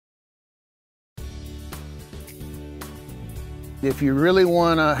If you really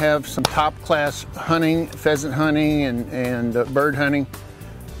want to have some top-class hunting, pheasant hunting and bird hunting,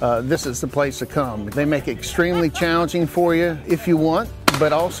 this is the place to come. They make it extremely challenging for you if you want,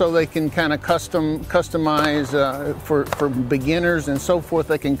 but also they can kind of customize for beginners and so forth.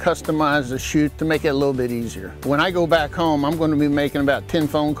 They can customize the shoot to make it a little bit easier. When I go back home, I'm going to be making about 10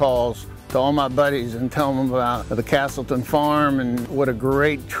 phone calls to all my buddies and tell them about the Castleton farm and what a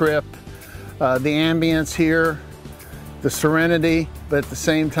great trip. The ambience here, the serenity, but at the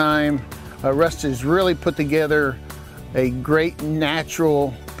same time, Rusty's really put together a great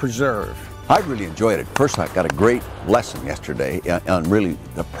natural preserve. I really enjoyed it. First, I got a great lesson yesterday on really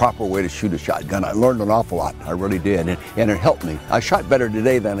the proper way to shoot a shotgun. I learned an awful lot. I really did, and it helped me. I shot better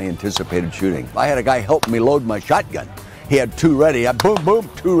today than I anticipated shooting. I had a guy help me load my shotgun. He had two ready. I boom, boom,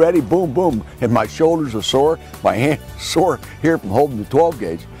 two ready, boom, boom. And my shoulders are sore, my hands sore here from holding the 12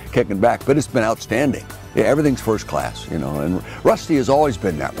 gauge, kicking back. But it's been outstanding. Yeah, everything's first class, you know. And Rusty has always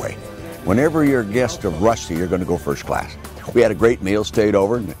been that way. Whenever you're a guest of Rusty, you're going to go first class. We had a great meal, stayed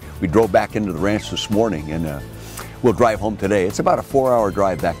over, and we drove back into the ranch this morning, and we'll drive home today. It's about a 4-hour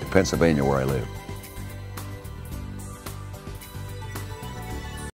drive back to Pennsylvania where I live.